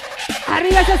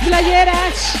 ¡Arriba esas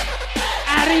playeras!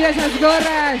 ¡Arriba esas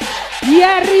gorras! ¡Y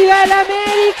arriba el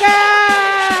América!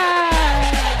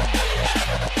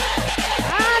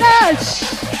 ¡Vámonos!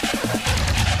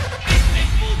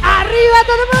 ¡Arriba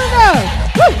todo el mundo!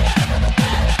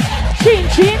 ¡Chin,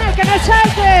 chin, el que no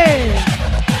salte!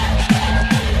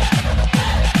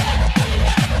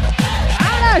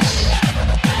 ¡Vámonos!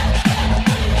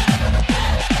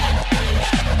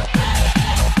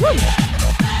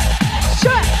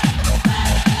 ¡Shot!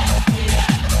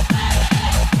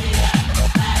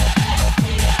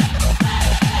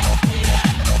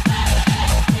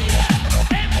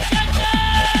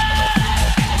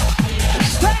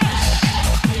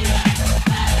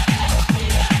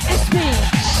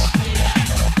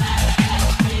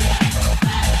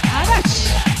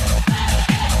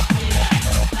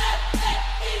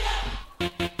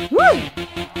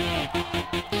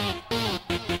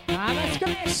 Vamos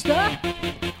con esto.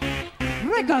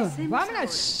 Rico,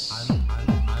 vámonos.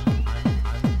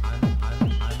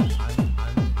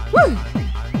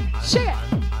 Sigue.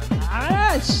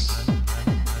 Vámonos.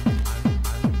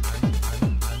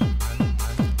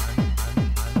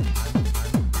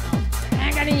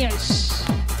 Venga, niños.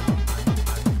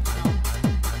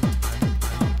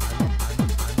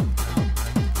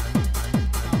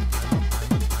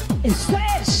 Esto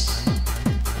es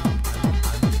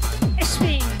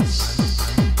Spinks.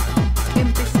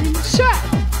 Empecemos. ¡Ya!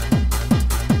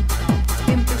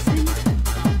 Empecemos.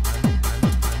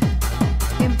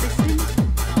 Empecemos.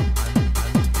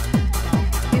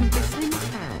 Empecemos.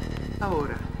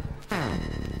 Ahora.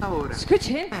 Ahora.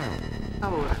 Escuchen.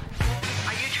 Ahora.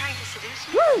 Are you trying to seduce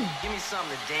me? Give me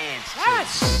something to dance to.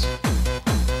 ¡Vamos!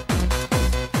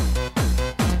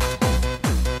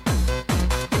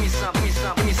 Give me something, give me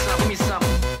something, give me something, give me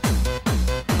something.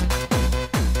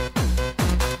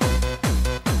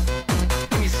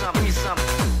 Give me something, give me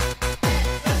something.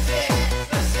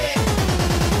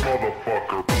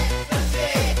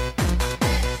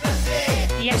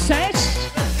 Y eso es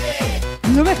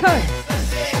lo mejor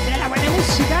de la buena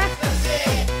música.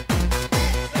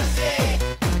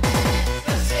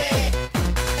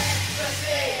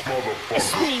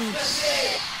 Spinks.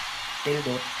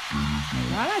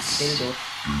 Vamos.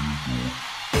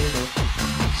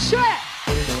 ¡Sue!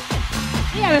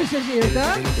 Y a ver si es cierto.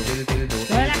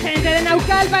 Toda la gente de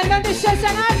Naucalpan, ¿dónde está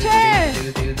esa noche?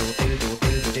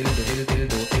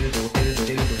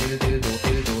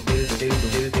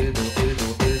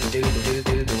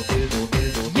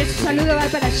 Y ese saludo va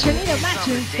para Sonido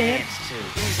Manchester.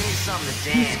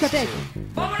 Discoteca.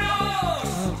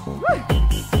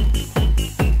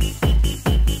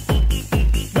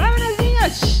 ¡Vámonos,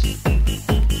 niños!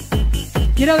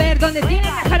 Quiero ver dónde tiene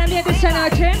el mejor ambiente esta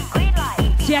noche.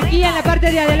 Si aquí en la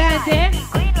parte de adelante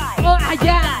o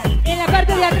allá en la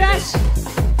parte de atrás.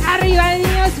 Arriba,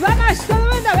 niños. ¡Vamos, todo el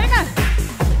mundo! ¡Venga!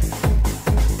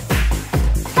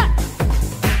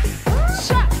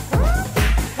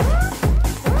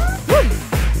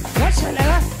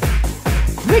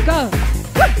 Rico.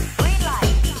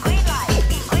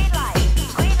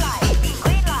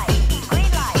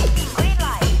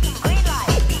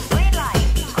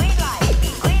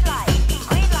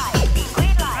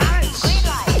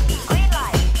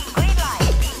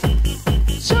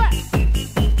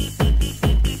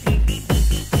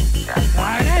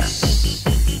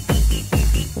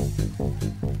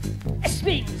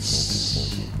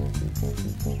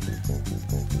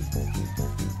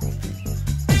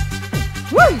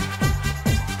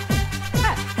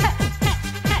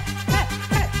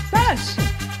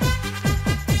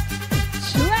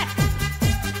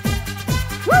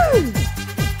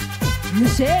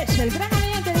 Ese es el gran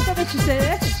ambiente de todos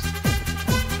ustedes.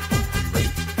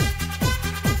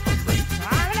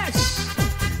 ¡Vámonos!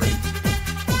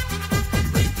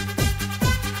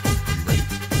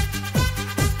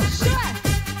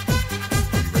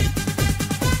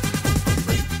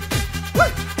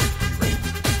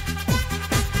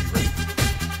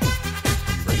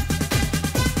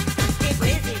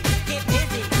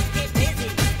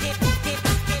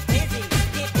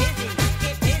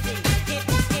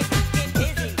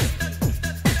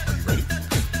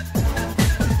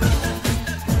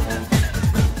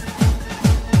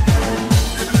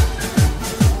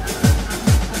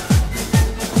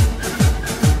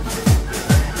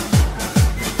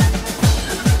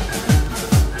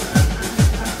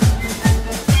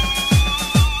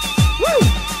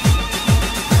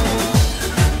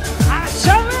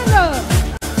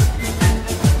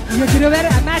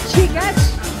 las chicas,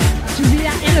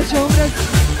 subida en los hombros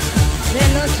de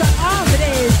los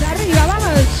hombres. Arriba,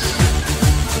 vamos.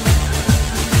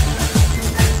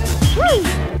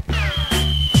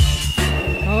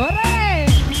 ¡Corre!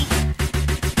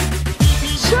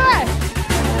 ¡Sube!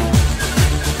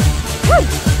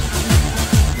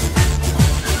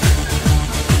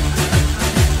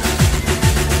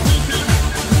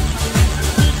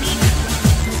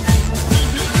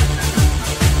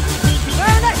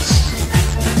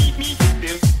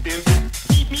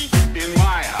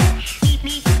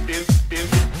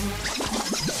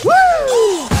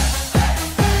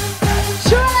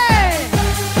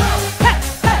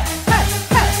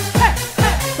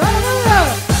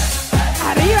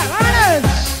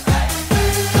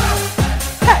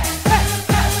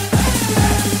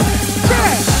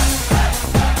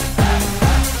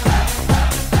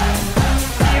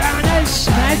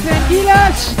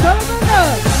 Tranquilos, todo el mundo.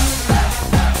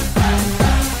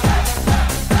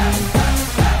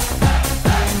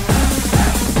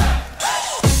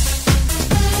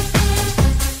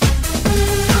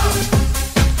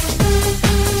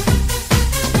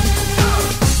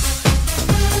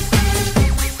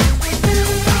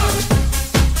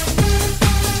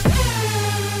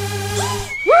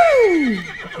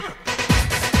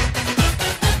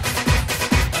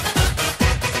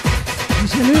 Un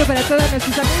saludo para todos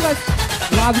nuestros amigos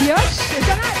labios.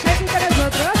 Esta noche aquí con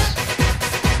nosotros.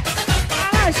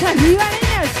 ¡Vamos arriba,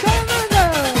 niñas! ¡Todo el mundo!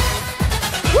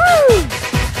 ¡Woo!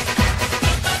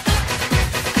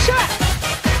 ¡Sube!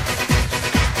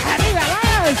 ¡Arriba,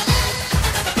 vamos!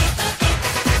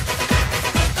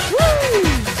 ¡Woo!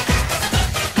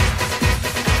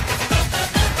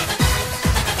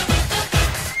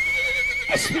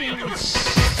 Spinks.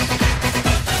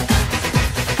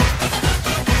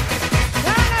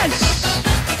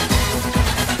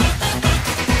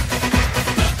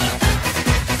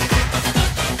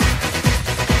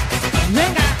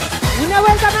 Venga, una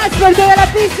vuelta más por toda la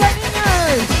pista, niños.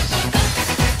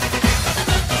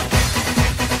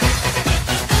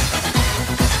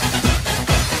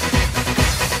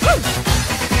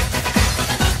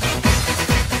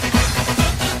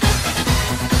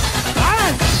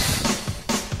 ¡Vamos!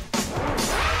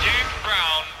 James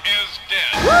Brown is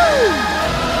dead.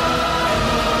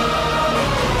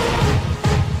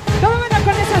 Todo bueno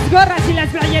con esas gorras y las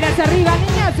playeras arriba,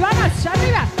 niños. Vamos,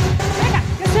 arriba. Venga,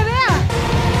 que se vea.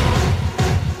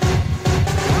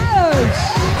 Vamos.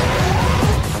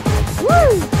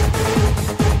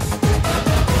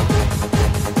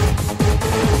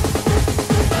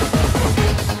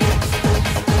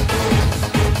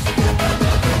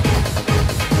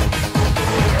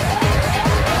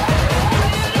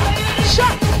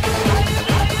 Shot.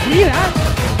 Arriba.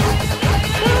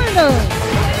 Todo bueno.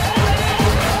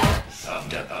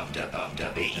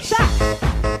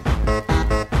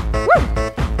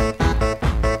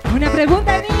 Una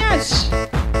pregunta, niños.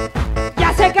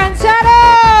 ¿Ya se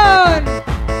cansaron?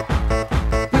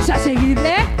 Pues a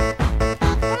seguirle.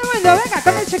 Todo el mundo, venga,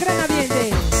 con ese gran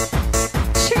ambiente.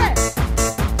 ¡Che!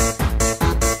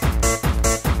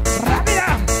 ¡Rápido!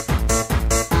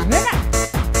 ¡Venga!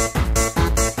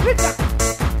 ¡Venga!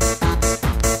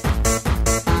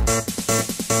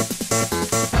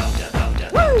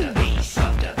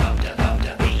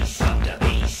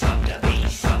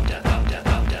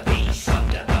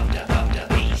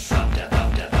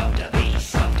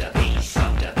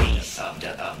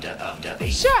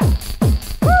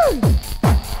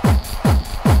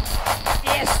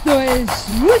 Esto es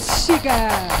música.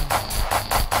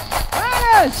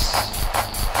 ¡Vamos!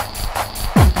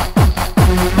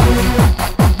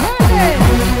 ¡Muévete!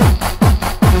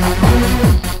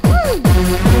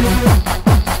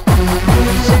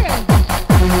 ¡Sigue!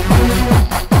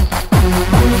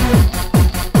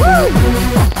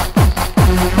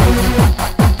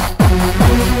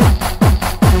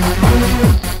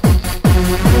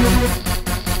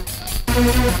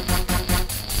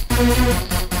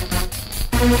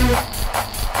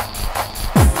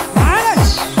 ¡Vamos!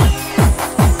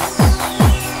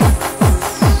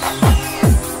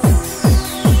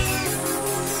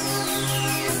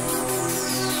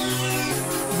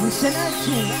 Esta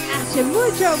noche hace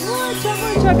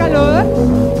mucho calor.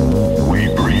 We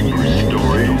bring you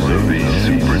stories of the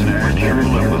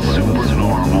supernatural and the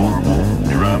supernormal,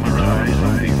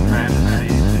 dramatizing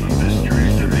fantasies and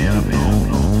mysteries of the unknown.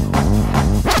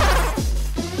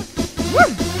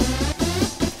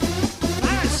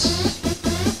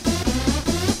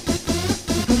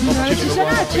 Esta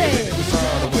noche.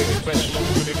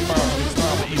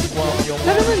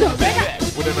 Todo el mundo, venga.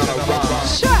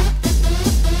 Shot.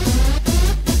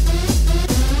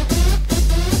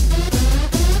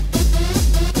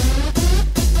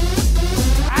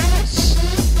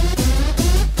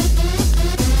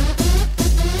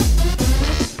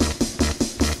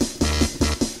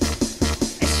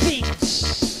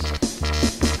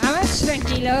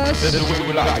 tranquilos.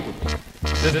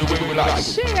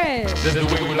 Sigue.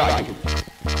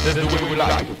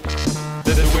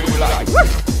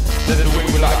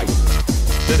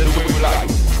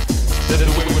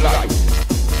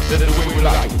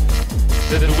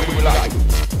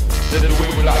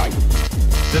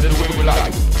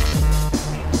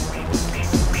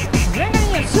 Venga,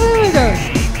 niños, súbidos.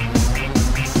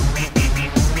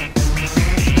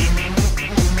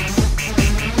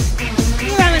 Y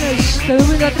vámonos, todo el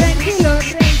mundo tranquilo,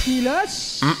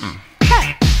 tranquilos.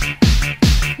 ¡Hey!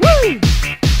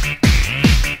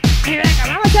 Y venga,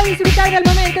 vamos a disfrutar del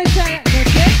momento esta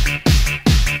noche.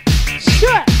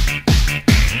 ¡Sure!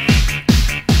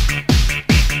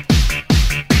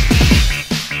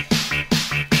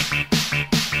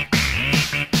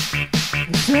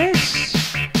 Eso es.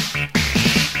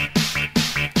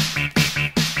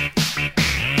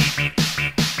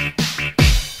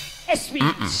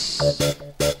 Spinks.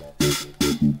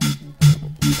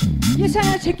 Y esa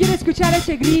noche quiero escuchar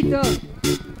ese grito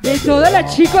de todos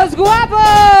los chicos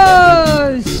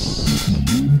guapos.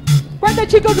 ¿Cuántos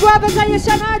chicos guapos hay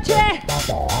esa noche?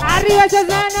 Arriba esas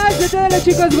manos de todos los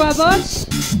chicos guapos.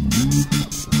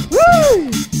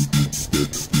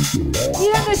 ¿Y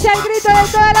dónde está el grito de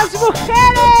todas las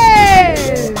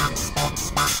mujeres?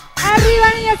 Arriba,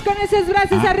 niñas, con esos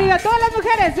brazos arriba. Todas las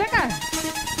mujeres, venga.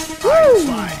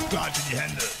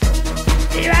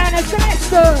 Y vámonos con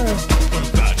esto.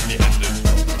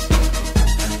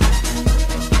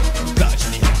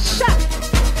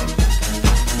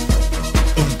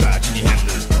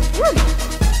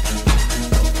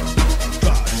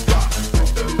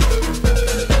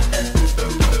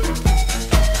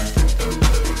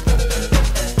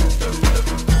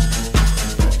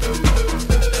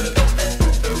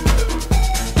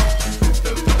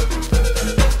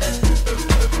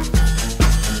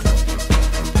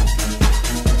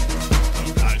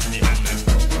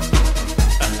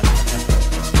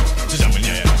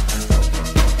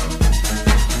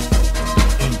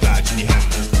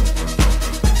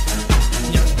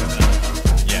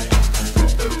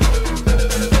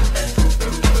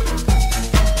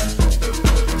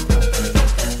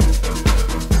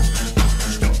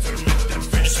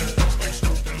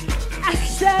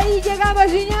 Llegamos,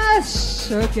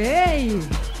 niños. Ok.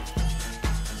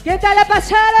 ¿Qué tal la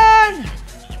pasaron?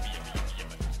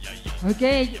 Ok,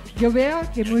 yo veo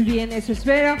que muy bien, eso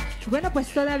espero. Bueno, pues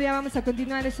todavía vamos a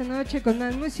continuar esta noche con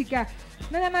más música.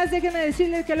 Nada más déjenme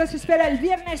decirles que los espera el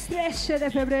viernes 13 de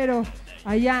febrero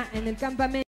allá en el campamento.